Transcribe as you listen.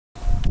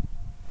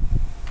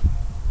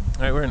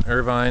Alright, we're in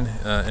Irvine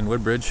in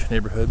Woodbridge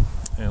neighborhood,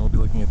 and we'll be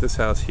looking at this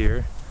house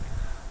here.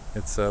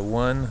 It's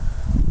one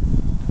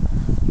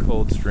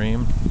cold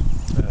stream.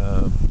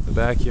 The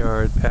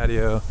backyard,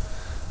 patio,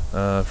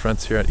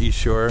 front's here at East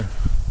Shore.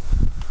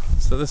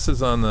 So this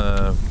is on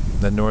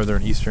the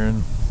northern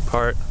eastern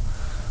part,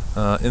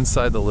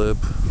 inside the loop,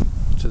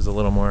 which is a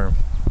little more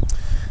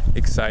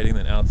exciting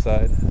than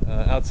outside.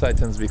 Outside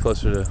tends to be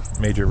closer to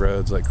major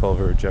roads like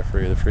Culver,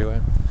 Jeffrey, or the freeway.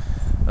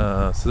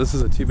 So this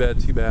is a 2-bed,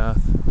 2-bath,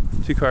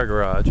 2-car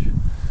garage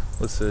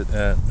listed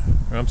at,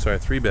 or I'm sorry,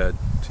 3-bed,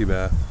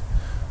 2-bath,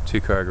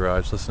 2-car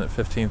garage listed at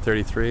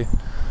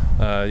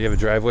 $1533. You have a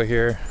driveway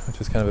here, which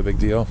is kind of a big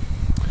deal.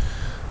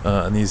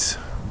 In these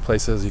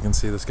places, you can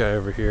see this guy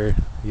over here,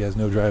 he has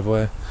no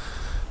driveway,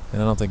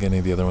 and I don't think any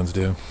of the other ones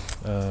do,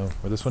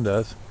 where this one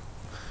does.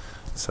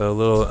 So a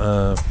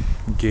little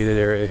gated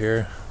area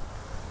here,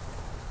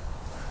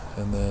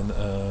 and then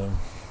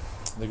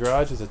the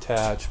garage is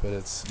attached, but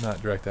it's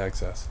not direct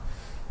access,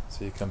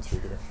 so you come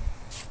through here.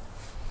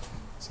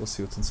 So let's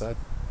see what's inside.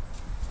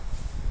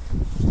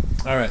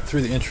 Alright,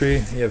 through the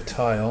entry you have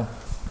tile,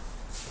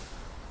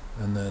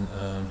 and then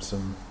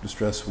some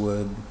distressed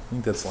wood, I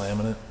think that's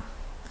laminate,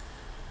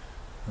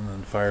 and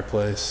then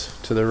fireplace.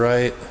 To the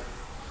right,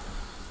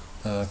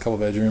 a couple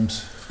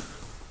bedrooms,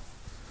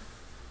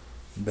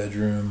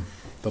 bedroom,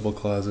 double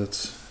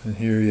closets, and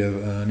here you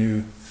have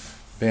new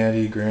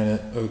vanity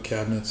granite oak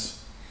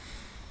cabinets,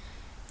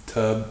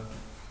 tub,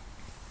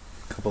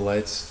 couple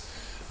lights.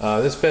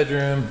 This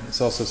bedroom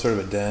is also sort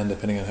of a den,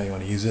 depending on how you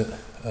want to use it.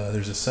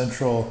 There's a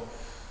central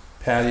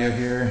patio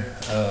here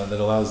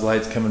that allows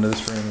lights come into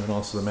this room, and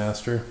also the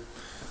master,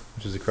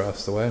 which is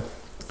across the way.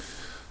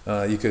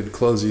 You could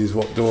close these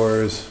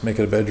doors, make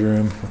it a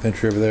bedroom with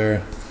entry over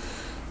there,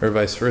 or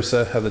vice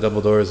versa, have the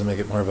double doors and make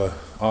it more of a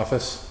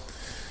office.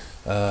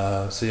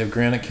 So you have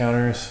granite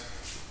counters,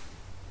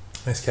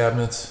 nice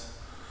cabinets,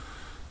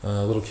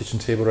 a little kitchen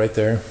table right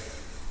there.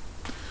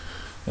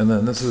 And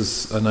then this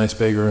is a nice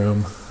big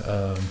room.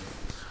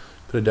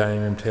 Put a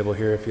dining room table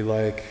here if you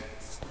like,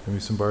 maybe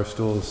some bar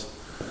stools,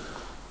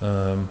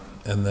 and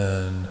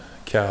then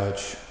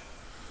couch,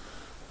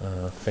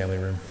 family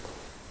room.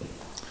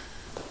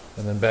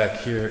 And then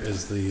back here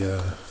is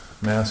the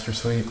master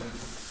suite.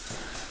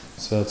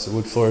 So it's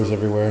wood floors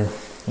everywhere,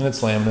 and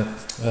it's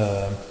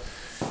laminate.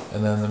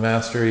 And then the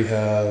master, you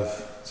have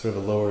sort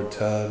of a lowered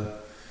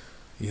tub.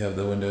 You have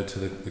the window to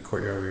the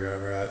courtyard where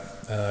you're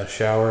at.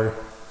 Shower.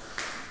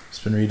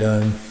 It's been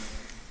redone.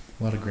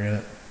 A lot of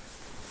granite.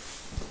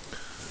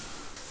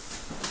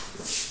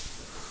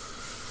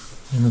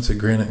 And it's a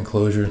granite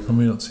enclosure.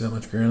 Normally you don't see that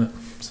much granite.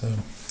 So,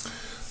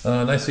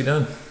 nicely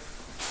done.